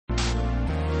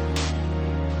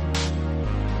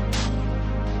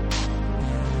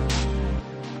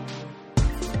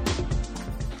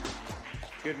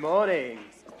Good morning.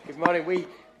 Good morning. We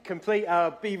complete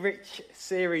our Be Rich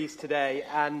series today,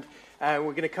 and we're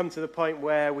going to come to the point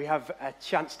where we have a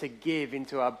chance to give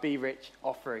into our Be Rich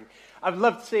offering. I've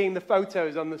loved seeing the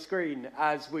photos on the screen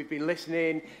as we've been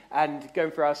listening and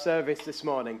going for our service this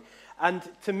morning. And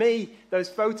to me, those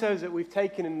photos that we've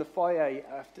taken in the foyer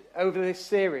over this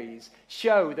series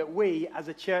show that we, as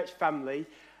a church family,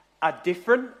 are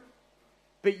different,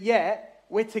 but yet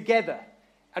we're together.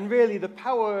 And really, the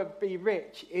power of Be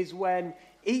Rich is when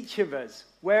each of us,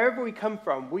 wherever we come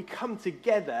from, we come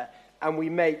together and we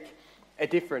make a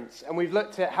difference. And we've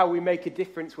looked at how we make a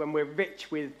difference when we're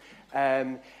rich with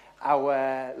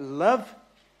our love,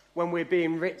 when we're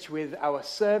being rich with our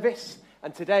service.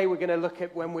 And today we're going to look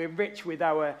at when we're rich with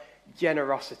our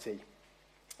generosity.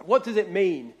 What does it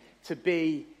mean to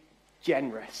be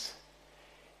generous?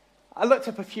 I looked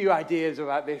up a few ideas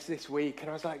about this week, and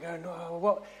I was like, oh,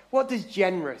 no, what does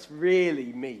generous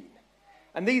really mean?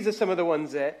 And these are some of the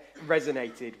ones that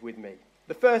resonated with me.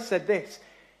 The first said this: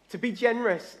 to be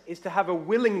generous is to have a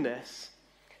willingness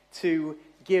to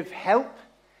give help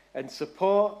and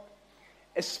support,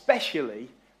 especially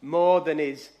more than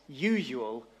is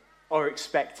usual or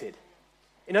expected.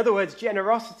 In other words,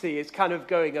 generosity is kind of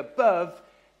going above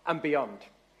and beyond.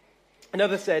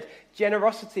 Another said,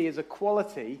 generosity is a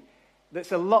quality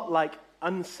that's a lot like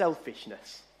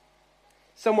unselfishness.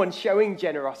 Someone showing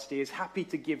generosity is happy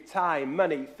to give time,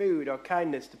 money, food, or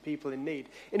kindness to people in need.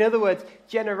 In other words,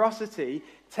 generosity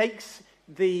takes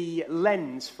the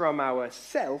lens from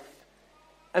ourself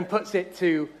and puts it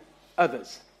to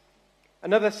others.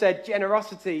 Another said,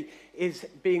 generosity is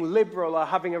being liberal or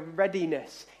having a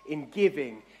readiness in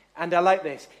giving. And I like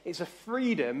this, it's a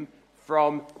freedom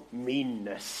from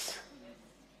meanness.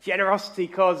 Generosity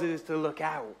causes us to look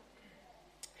out.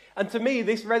 And to me,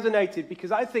 this resonated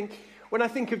because I think, when I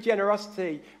think of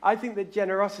generosity, I think that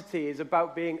generosity is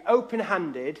about being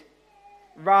open-handed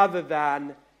rather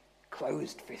than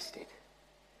closed-fisted.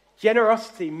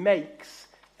 Generosity makes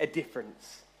a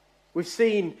difference. We've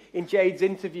seen in Jade's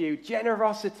interview,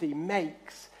 generosity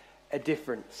makes a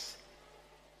difference.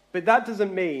 But that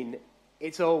doesn't mean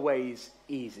it's always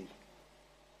easy.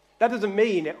 That doesn't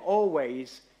mean it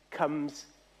always comes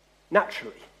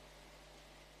naturally.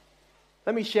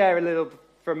 Let me share a little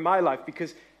from my life,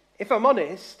 because if I'm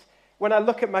honest, when I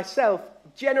look at myself,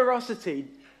 generosity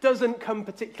doesn't come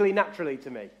particularly naturally to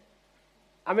me.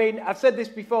 I mean, I've said this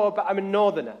before, but I'm a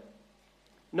northerner.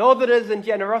 Northerners and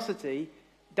generosity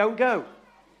don't go.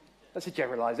 That's a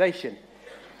generalization.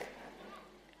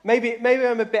 Maybe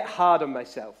I'm a bit hard on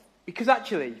myself, because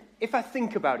actually, if I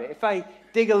think about it, if I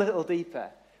dig a little deeper,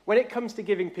 when it comes to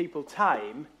giving people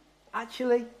time,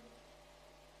 actually,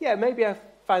 yeah, maybe I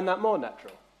find that more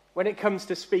natural. When it comes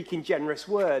to speaking generous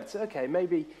words, okay,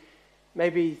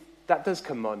 maybe that does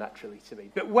come more naturally to me.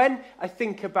 But when I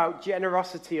think about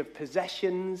generosity of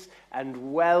possessions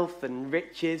and wealth and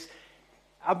riches,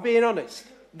 I'm being honest,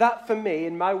 that for me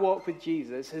in my walk with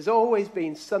Jesus has always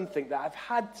been something that I've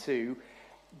had to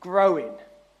grow in. It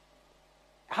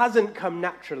hasn't come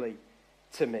naturally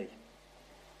to me.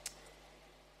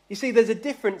 You see, there's a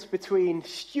difference between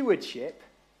stewardship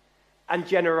and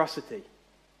generosity.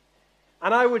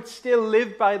 And I would still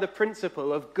live by the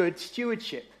principle of good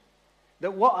stewardship,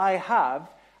 that what I have,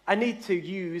 I need to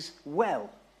use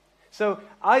well. So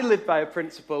I live by a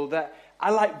principle that I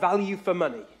like value for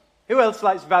money. Who else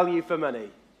likes value for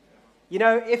money? You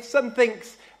know, if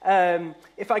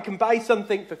I can buy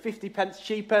something for 50 pence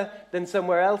cheaper than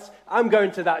somewhere else, I'm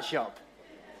going to that shop.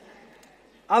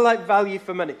 I like value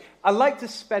for money. I like to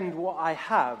spend what I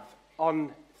have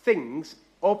on things,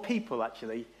 or people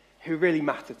actually, who really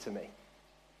matter to me.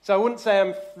 So I wouldn't say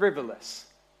I'm frivolous.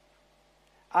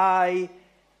 I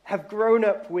have grown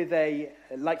up with a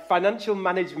financial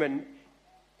management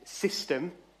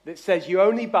system that says you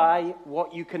only buy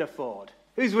what you can afford.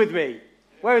 Who's with me?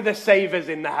 Where are the savers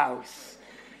in the house?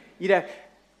 You know,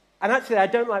 and actually I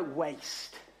don't like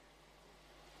waste.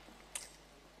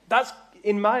 That's,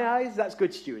 in my eyes, that's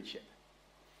good stewardship.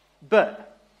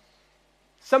 But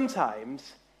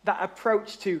sometimes that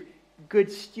approach to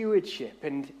good stewardship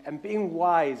and being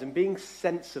wise and being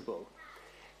sensible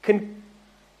can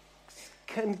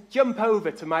jump over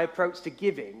to my approach to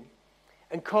giving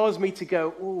and cause me to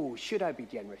go, oh, should I be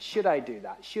generous? Should I do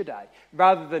that? Should I?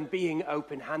 Rather than being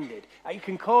open-handed. It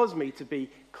can cause me to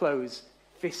be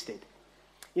close-fisted.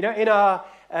 You know,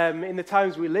 in the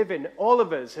times we live in, all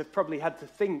of us have probably had to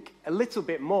think a little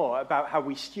bit more about how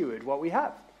we steward what we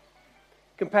have.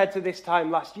 Compared to this time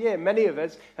last year, many of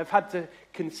us have had to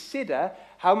consider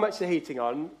how much the heating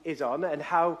is on and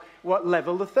what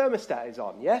level the thermostat is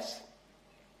on, yes?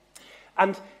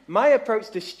 And my approach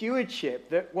to stewardship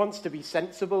that wants to be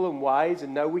sensible and wise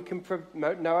and know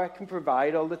I can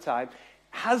provide all the time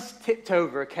has tipped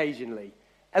over occasionally,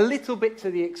 a little bit to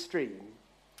the extreme,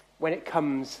 when it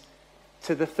comes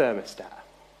to the thermostat.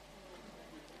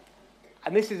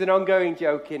 And this is an ongoing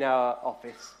joke in our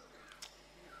office.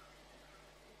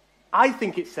 I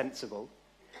think it's sensible,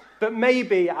 but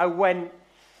maybe I went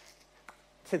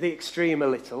to the extreme a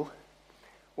little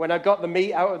when I got the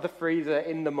meat out of the freezer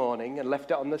in the morning and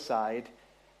left it on the side,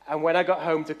 and when I got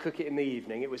home to cook it in the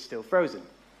evening, it was still frozen.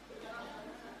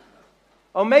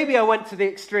 Or maybe I went to the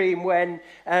extreme when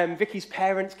Vicky's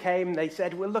parents came. They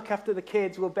said, we'll look after the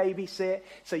kids, we'll babysit,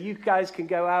 so you guys can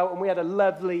go out. And we had a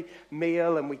lovely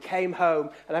meal, and we came home,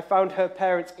 and I found her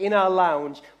parents in our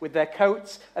lounge with their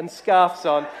coats and scarves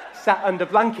on, sat under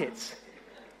blankets.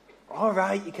 All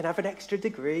right, you can have an extra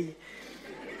degree.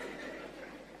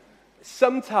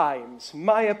 Sometimes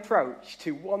my approach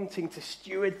to wanting to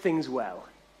steward things well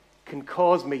can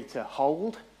cause me to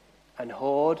hold and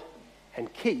hoard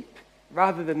and keep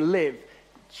rather than live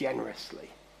generously.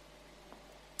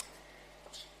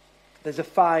 There's a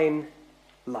fine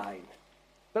line.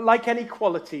 But like any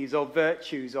qualities or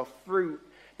virtues or fruit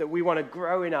that we want to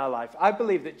grow in our life, I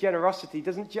believe that generosity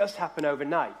doesn't just happen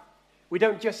overnight. We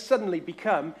don't just suddenly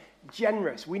become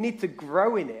generous. We need to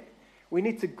grow in it. We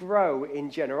need to grow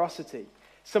in generosity.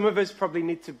 Some of us probably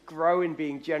need to grow in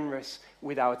being generous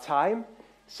with our time.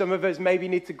 Some of us maybe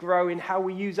need to grow in how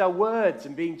we use our words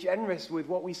and being generous with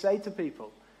what we say to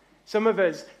people. Some of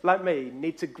us, like me,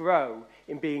 need to grow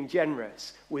in being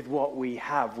generous with what we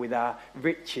have, with our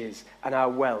riches and our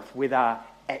wealth, with our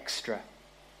extra.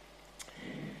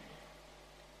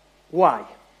 Why?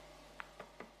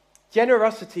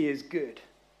 Generosity is good,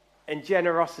 and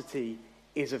generosity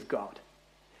is of God.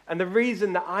 And the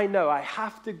reason that I know I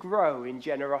have to grow in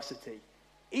generosity,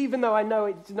 even though I know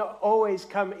it does not always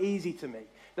come easy to me,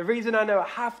 the reason I know I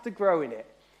have to grow in it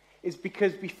is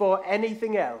because before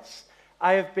anything else,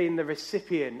 I have been the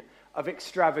recipient of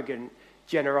extravagant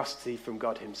generosity from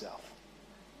God himself.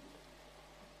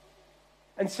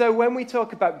 And so when we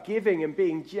talk about giving and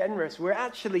being generous, we're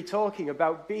actually talking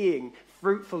about being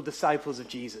fruitful disciples of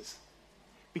Jesus.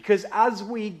 Because as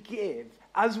we give,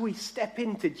 as we step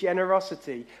into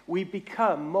generosity, we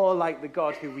become more like the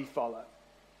God who we follow.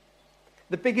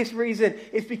 The biggest reason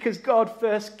is because God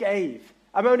first gave.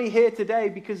 I'm only here today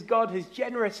because God has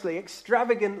generously,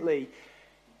 extravagantly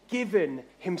given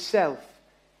himself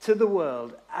to the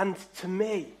world and to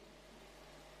me.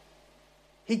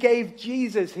 He gave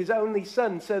Jesus, his only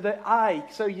son, so that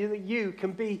you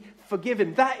can be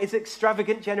forgiven. That is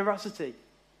extravagant generosity.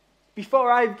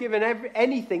 Before I've given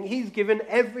anything, he's given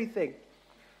everything.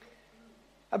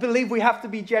 I believe we have to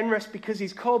be generous because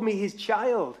he's called me his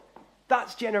child.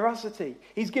 That's generosity.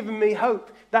 He's given me hope.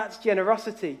 That's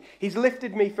generosity. He's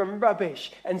lifted me from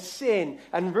rubbish and sin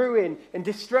and ruin and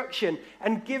destruction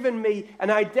and given me an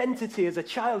identity as a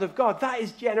child of God. That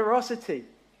is generosity.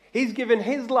 He's given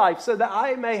his life so that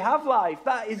I may have life.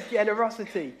 That is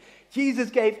generosity. Jesus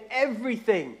gave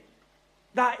everything.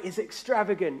 That is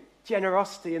extravagant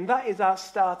generosity, and that is our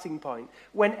starting point.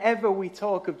 Whenever we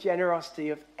talk of generosity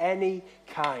of any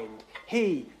kind,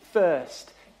 he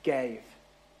first gave.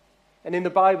 And in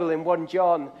the Bible, in 1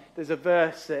 John, there's a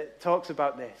verse that talks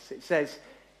about this. It says,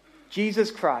 Jesus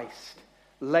Christ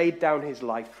laid down his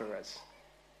life for us,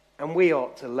 and we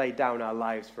ought to lay down our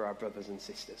lives for our brothers and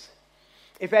sisters.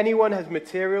 If anyone has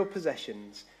material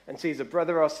possessions and sees a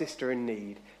brother or sister in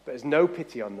need, but has no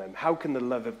pity on them, how can the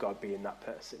love of God be in that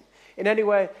person? In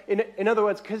other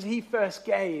words, because he first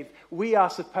gave, we are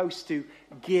supposed to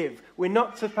give. We're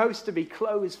not supposed to be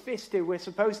closed-fisted. We're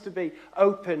supposed to be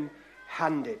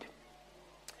open-handed.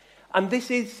 And this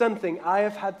is something I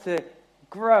have had to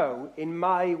grow in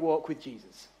my walk with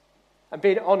Jesus. I'm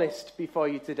being honest before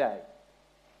you today.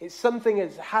 It's something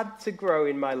that's had to grow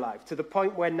in my life to the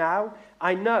point where now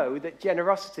I know that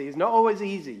generosity is not always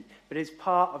easy, but is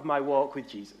part of my walk with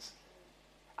Jesus.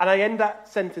 And I end that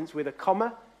sentence with a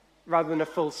comma rather than a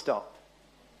full stop.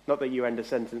 Not that you end a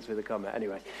sentence with a comma,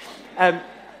 anyway.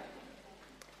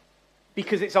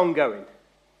 Because it's ongoing.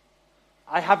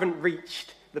 I haven't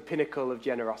reached the pinnacle of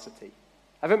generosity.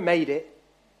 I haven't made it.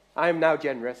 I am now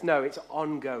generous. No, it's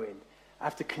ongoing. I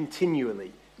have to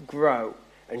continually grow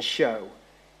and show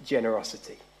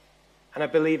generosity. And I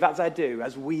believe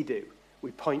as we do,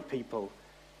 we point people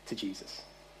to Jesus.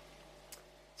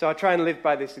 So I try and live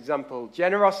by this example.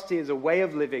 Generosity is a way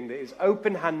of living that is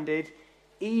open-handed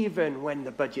even when the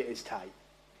budget is tight.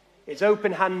 It's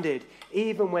open-handed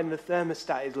even when the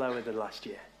thermostat is lower than last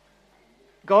year.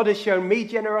 God has shown me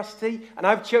generosity, and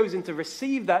I've chosen to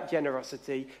receive that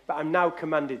generosity, but I'm now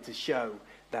commanded to show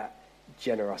that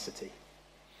generosity.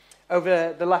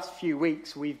 Over the last few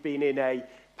weeks, we've been in a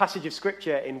passage of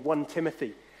Scripture in 1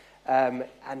 Timothy,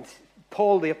 and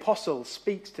Paul the Apostle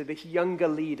speaks to this younger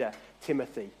leader,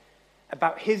 Timothy,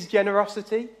 about his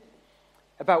generosity,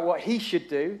 about what he should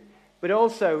do, but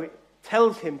also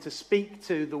tells him to speak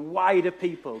to the wider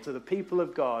people, to the people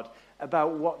of God,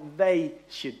 about what they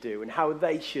should do and how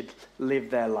they should live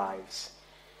their lives.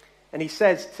 And he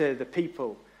says to the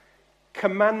people,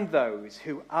 command those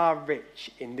who are rich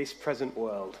in this present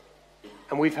world.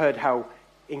 And we've heard how,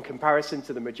 in comparison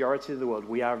to the majority of the world,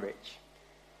 we are rich.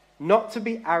 Not to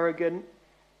be arrogant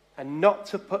and not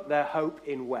to put their hope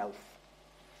in wealth,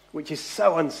 which is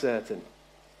so uncertain,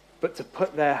 but to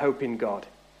put their hope in God,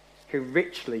 who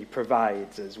richly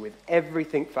provides us with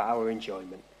everything for our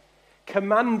enjoyment.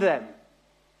 Command them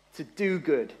to do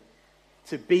good,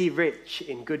 to be rich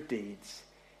in good deeds,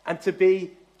 and to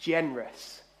be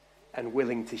generous and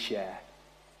willing to share.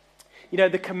 You know,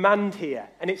 the command here,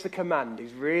 and it's a command,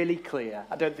 is really clear.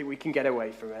 I don't think we can get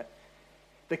away from it.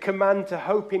 The command to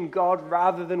hope in God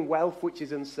rather than wealth, which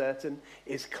is uncertain,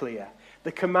 is clear.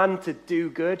 The command to do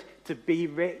good, to be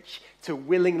rich, to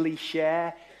willingly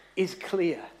share, is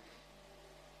clear.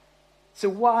 So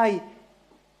why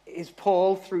is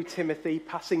Paul, through Timothy,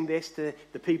 passing this to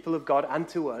the people of God and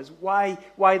to us? Why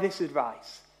this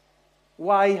advice?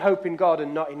 Why hope in God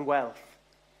and not in wealth?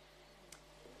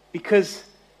 Because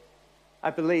I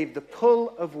believe the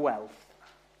pull of wealth,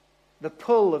 the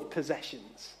pull of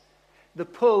possessions, the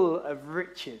pull of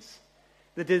riches,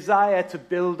 the desire to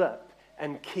build up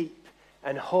and keep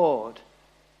and hoard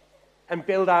and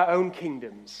build our own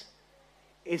kingdoms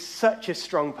is such a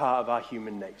strong part of our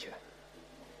human nature.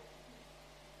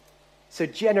 So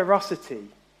generosity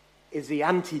is the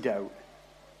antidote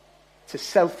to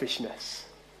selfishness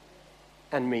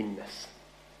and meanness.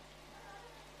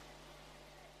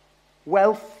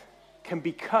 Wealth can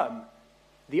become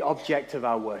the object of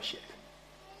our worship.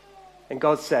 And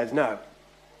God says, no,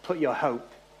 put your hope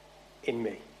in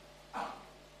me.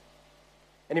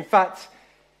 And in fact,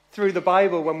 through the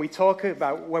Bible, when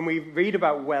we read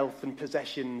about wealth and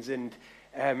possessions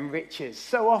and riches,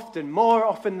 so often, more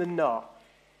often than not,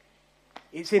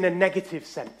 it's in a negative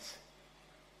sense.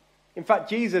 In fact,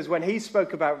 Jesus, when he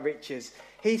spoke about riches,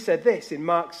 he said this in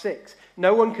Mark 6,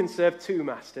 no one can serve two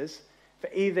masters, for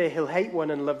either he'll hate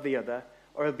one and love the other,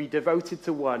 or he'll be devoted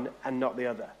to one and not the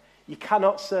other. You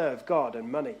cannot serve God and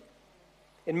money.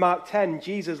 In Mark 10,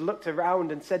 Jesus looked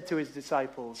around and said to his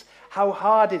disciples, how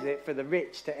hard is it for the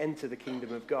rich to enter the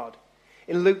kingdom of God?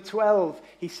 In Luke 12,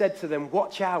 he said to them,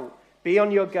 watch out. Be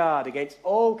on your guard against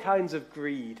all kinds of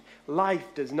greed. Life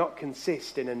does not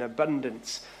consist in an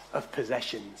abundance of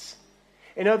possessions.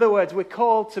 In other words, we're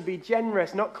called to be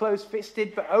generous, not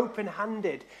close-fisted, but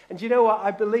open-handed. And do you know what?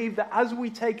 I believe that as we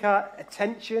take our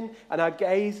attention and our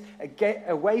gaze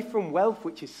away from wealth,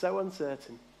 which is so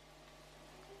uncertain,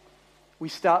 we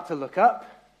start to look up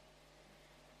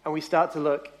and we start to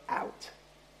look out.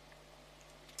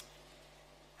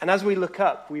 And as we look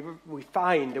up, we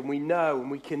find and we know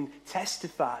and we can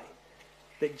testify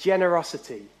that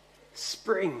generosity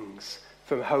springs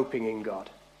from hoping in God.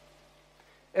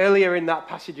 Earlier in that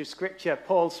passage of Scripture,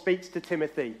 Paul speaks to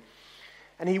Timothy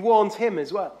and he warns him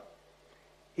as well.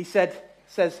 He says,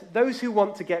 those who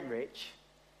want to get rich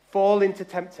fall into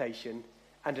temptation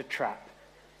and a trap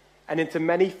and into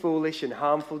many foolish and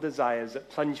harmful desires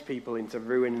that plunge people into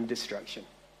ruin and destruction.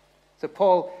 So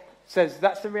Paul says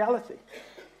that's the reality.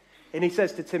 And he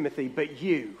says to Timothy, but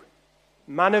you,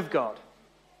 man of God,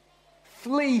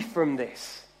 flee from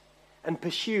this and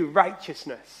pursue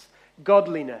righteousness,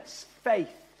 godliness, faith,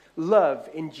 love,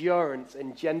 endurance,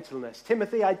 and gentleness.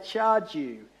 Timothy, I charge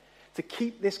you to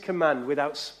keep this command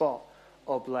without spot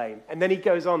or blame. And then he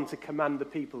goes on to command the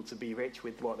people to be rich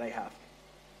with what they have.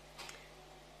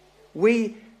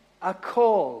 We are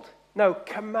commanded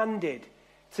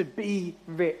to be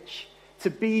rich, to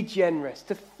be generous,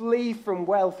 to flee from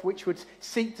wealth which would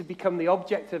seek to become the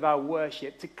object of our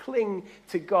worship, to cling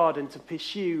to God and to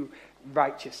pursue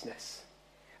righteousness.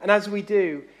 And as we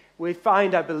do, we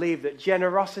find, I believe, that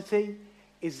generosity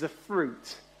is the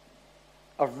fruit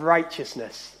of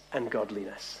righteousness and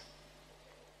godliness.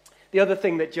 The other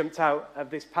thing that jumped out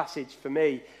of this passage for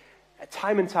me,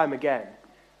 time and time again,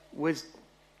 was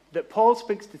that Paul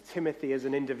speaks to Timothy as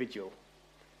an individual.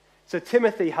 So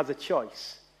Timothy has a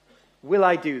choice. Will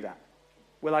I do that?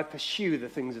 Will I pursue the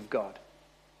things of God?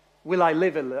 Will I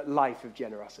live a life of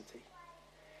generosity?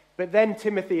 But then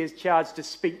Timothy is charged to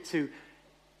speak to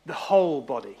the whole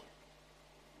body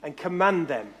and command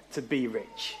them to be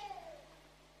rich.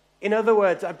 In other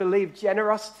words, I believe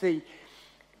generosity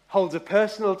holds a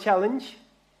personal challenge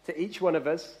to each one of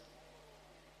us,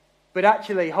 but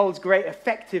actually holds great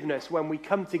effectiveness when we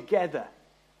come together.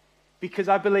 Because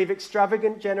I believe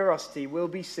extravagant generosity will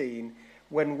be seen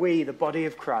when we, the body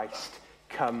of Christ,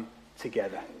 come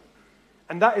together.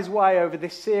 And that is why over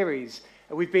this series,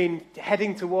 we've been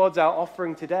heading towards our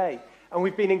offering today. And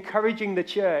we've been encouraging the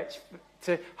church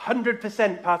to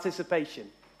 100% participation.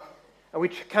 And we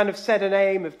kind of set an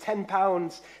aim of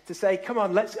 £10 to say, come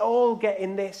on, let's all get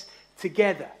in this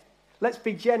together. Let's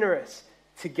be generous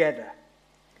together.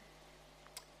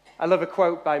 I love a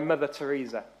quote by Mother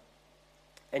Teresa.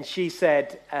 And she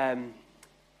said,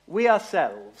 we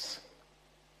ourselves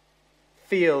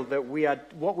feel that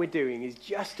what we're doing is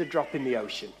just a drop in the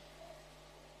ocean.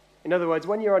 In other words,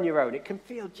 when you're on your own, it can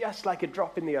feel just like a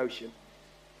drop in the ocean.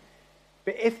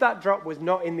 But if that drop was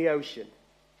not in the ocean,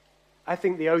 I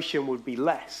think the ocean would be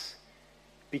less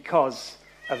because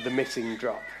of the missing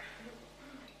drop.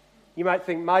 You might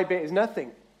think my bit is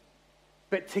nothing,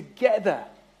 but together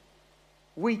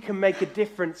we can make a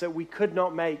difference that we could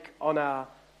not make on our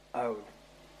own.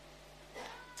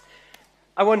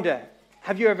 I wonder,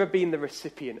 have you ever been the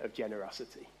recipient of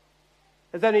generosity?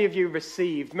 Has any of you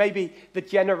received maybe the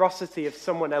generosity of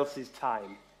someone else's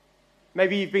time?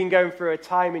 Maybe you've been going through a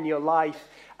time in your life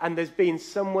and there's been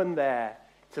someone there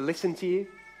to listen to you,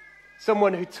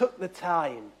 someone who took the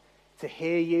time to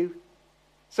hear you,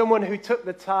 someone who took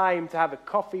the time to have a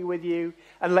coffee with you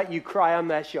and let you cry on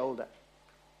their shoulder.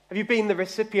 Have you been the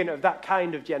recipient of that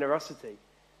kind of generosity?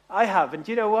 I have, and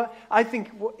do you know what? I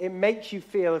think it makes you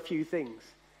feel a few things.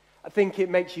 I think it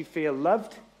makes you feel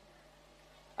loved.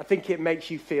 I think it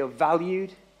makes you feel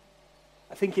valued.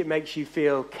 I think it makes you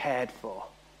feel cared for.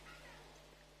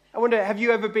 I wonder, have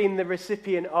you ever been the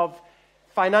recipient of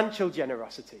financial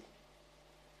generosity?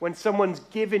 When someone's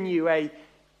given you a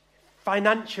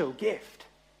financial gift.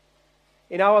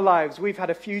 In our lives, we've had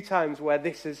a few times where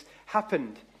this has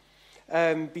happened.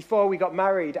 Before we got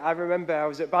married, I remember I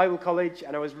was at Bible college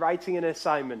and I was writing an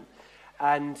assignment.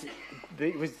 And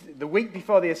it was the week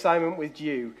before the assignment was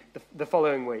due, the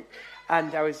following week.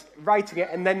 And I was writing it,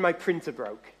 and then my printer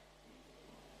broke.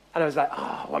 And I was like,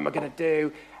 what am I going to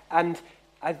do? And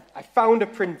I found a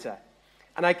printer.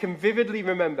 And I can vividly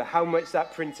remember how much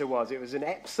that printer was. It was an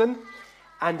Epson,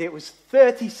 and it was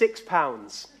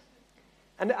 £36.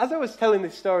 And as I was telling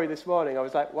this story this morning, I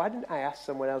was like, why didn't I ask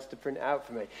someone else to print it out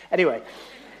for me? Anyway,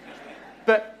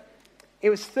 but it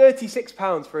was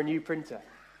 £36 for a new printer.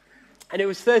 And it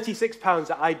was £36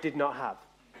 that I did not have.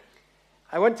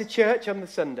 I went to church on the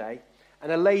Sunday,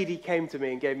 and a lady came to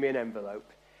me and gave me an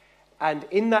envelope. And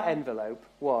in that envelope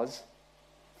was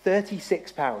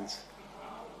 £36.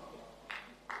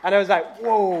 And I was like,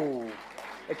 whoa,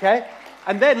 okay?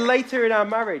 And then later in our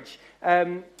marriage,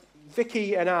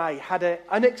 Vicky and I had an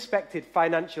unexpected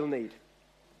financial need.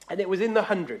 And it was in the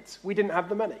hundreds. We didn't have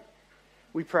the money.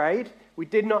 We prayed. We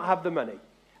did not have the money.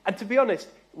 And to be honest,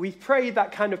 we prayed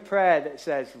that kind of prayer that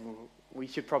says, we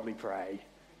should probably pray.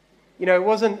 You know, it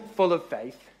wasn't full of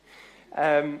faith.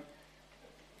 And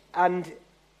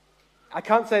I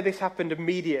can't say this happened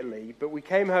immediately, but we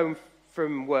came home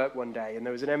from work one day and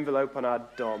there was an envelope on our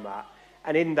doormat,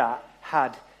 and in that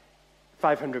had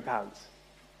 £500.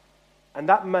 And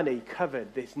that money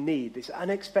covered this need, this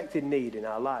unexpected need in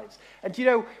our lives. And do you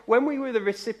know, when we were the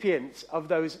recipients of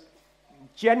those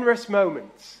generous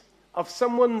moments of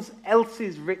someone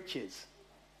else's riches,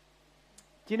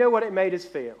 do you know what it made us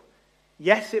feel?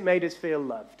 Yes, it made us feel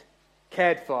loved,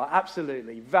 cared for,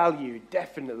 absolutely, valued,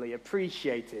 definitely,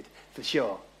 appreciated, for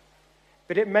sure.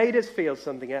 But it made us feel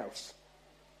something else.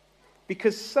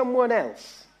 Because someone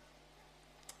else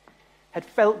had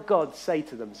felt God say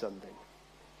to them something.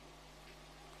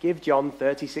 Give John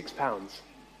 £36.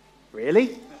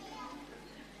 Really?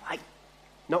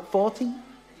 Not 40?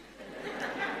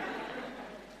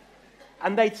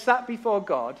 And they'd sat before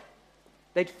God,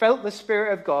 they'd felt the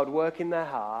Spirit of God work in their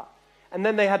heart, and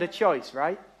then they had a choice,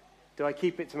 right? Do I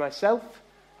keep it to myself,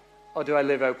 or do I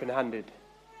live open-handed?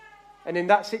 And in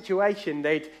that situation,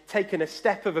 they'd taken a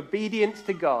step of obedience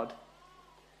to God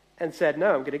and said,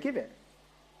 no, I'm going to give it.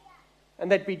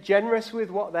 And they'd be generous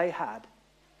with what they had,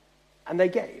 and they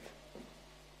gave.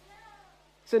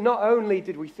 So not only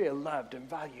did we feel loved and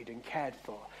valued and cared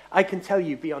for, I can tell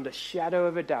you beyond a shadow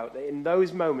of a doubt that in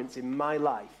those moments in my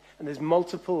life, and there's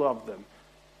multiple of them,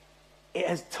 it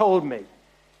has told me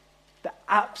that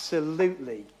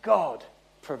absolutely God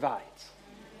provides.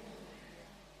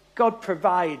 God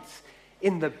provides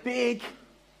in the big.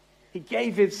 He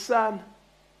gave his son,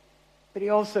 but he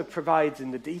also provides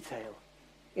in the detail,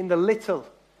 in the little,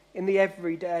 in the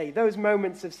everyday. Those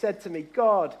moments have said to me,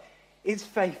 God is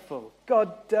faithful.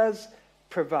 God does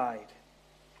provide.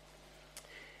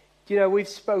 You know, we've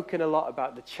spoken a lot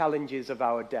about the challenges of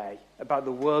our day, about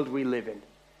the world we live in.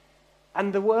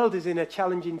 And the world is in a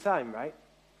challenging time, right?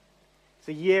 It's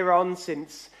a year on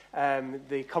since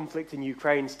the conflict in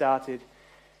Ukraine started.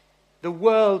 The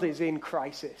world is in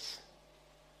crisis.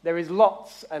 There is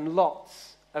lots and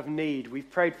lots of need.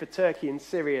 We've prayed for Turkey and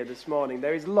Syria this morning.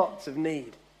 There is lots of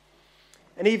need.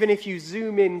 And even if you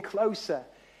zoom in closer,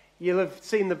 you'll have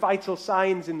seen the vital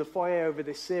signs in the foyer over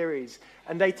this series,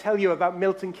 and they tell you about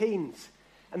Milton Keynes.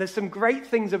 And there's some great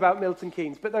things about Milton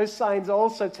Keynes, but those signs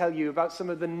also tell you about some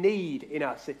of the need in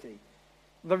our city,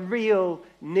 the real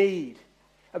need,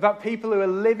 about people who are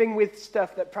living with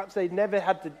stuff that perhaps they'd never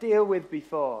had to deal with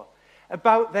before,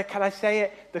 about the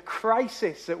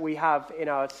crisis that we have in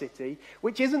our city,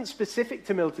 which isn't specific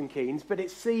to Milton Keynes, but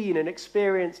it's seen and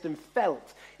experienced and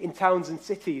felt in towns and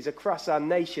cities across our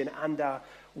nation and our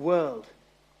world.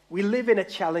 We live in a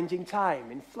challenging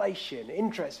time. Inflation,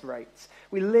 interest rates.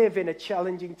 We live in a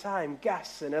challenging time.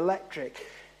 Gas and electric.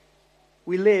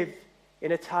 We live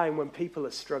in a time when people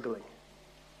are struggling.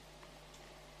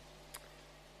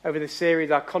 Over this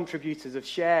series, our contributors have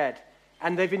shared,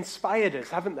 and they've inspired us,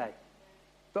 haven't they?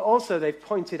 But also they've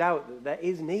pointed out that there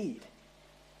is need.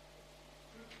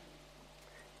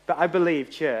 But I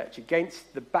believe, church,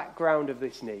 against the background of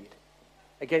this need,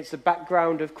 against the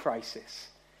background of crisis,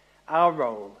 our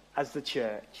role as the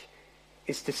church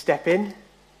is to step in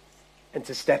and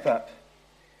to step up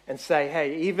and say,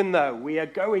 hey, even though we are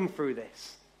going through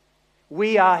this,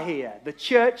 we are here. The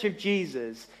Church of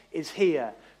Jesus is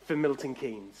here for Milton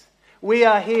Keynes. We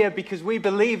are here because we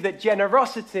believe that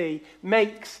generosity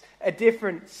makes a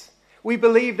difference. We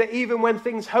believe that even when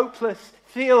things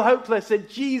feel hopeless, that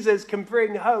Jesus can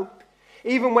bring hope.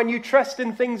 Even when you trust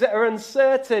in things that are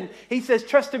uncertain, he says,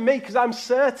 trust in me because I'm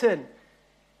certain.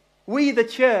 We, the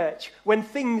church, when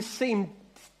things seem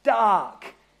dark,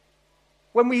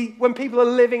 when people are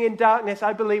living in darkness,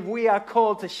 I believe we are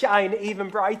called to shine even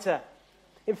brighter.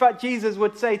 In fact, Jesus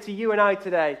would say to you and I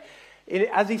today,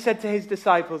 as he said to his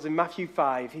disciples in Matthew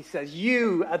 5, he says,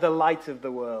 you are the light of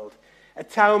the world. A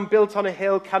town built on a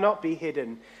hill cannot be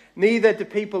hidden. Neither do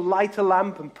people light a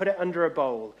lamp and put it under a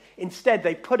bowl. Instead,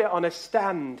 they put it on a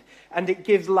stand, and it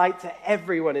gives light to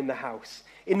everyone in the house.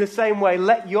 In the same way,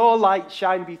 let your light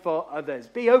shine before others.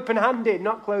 Be open-handed,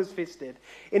 not closed-fisted.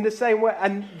 In the same way,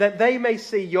 and that they may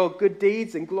see your good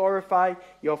deeds and glorify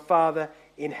your Father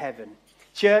in heaven.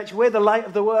 Church, we're the light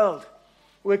of the world.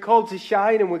 We're called to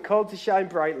shine, and we're called to shine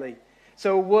brightly.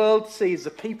 So a world sees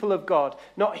the people of God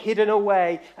not hidden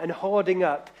away and hoarding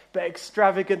up, but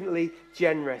extravagantly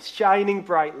generous, shining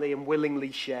brightly and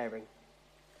willingly sharing.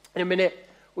 In a minute,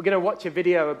 we're going to watch a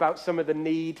video about some of the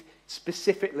need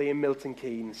specifically in Milton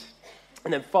Keynes.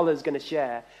 And then Foller's going to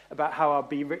share about how our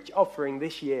Be Rich offering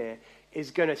this year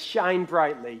is going to shine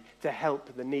brightly to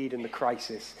help the need and the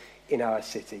crisis in our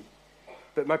city.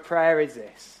 But my prayer is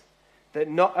this, that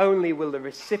not only will the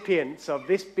recipients of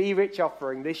this Be Rich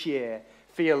offering this year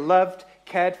feel loved,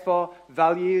 cared for,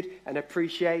 valued, and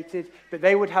appreciated, but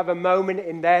they would have a moment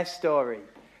in their story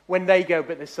when they go,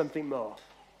 but there's something more.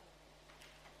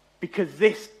 Because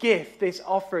this gift, this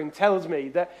offering tells me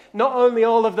that not only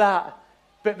all of that,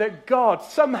 but that God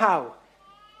somehow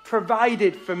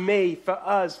provided for me, for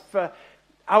us, for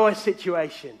our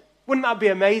situation. Wouldn't that be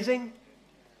amazing?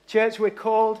 Church, we're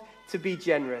called to be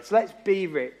generous. Let's be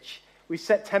rich. We've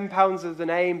set £10 as an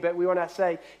aim, but we want to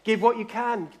say, give what you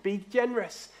can. Be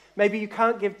generous. Maybe you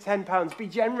can't give £10. Be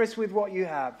generous with what you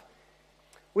have.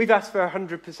 We've asked for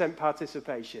 100%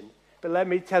 participation. But let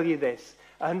me tell you this.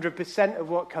 100% of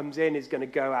what comes in is going to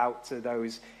go out to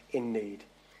those in need.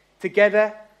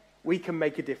 Together, we can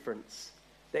make a difference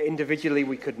that individually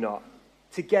we could not.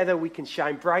 Together, we can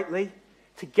shine brightly.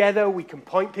 Together, we can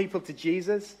point people to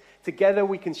Jesus. Together,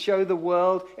 we can show the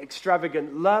world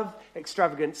extravagant love,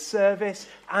 extravagant service,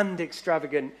 and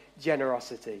extravagant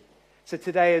generosity. So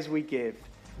today, as we give,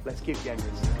 let's give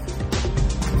generously.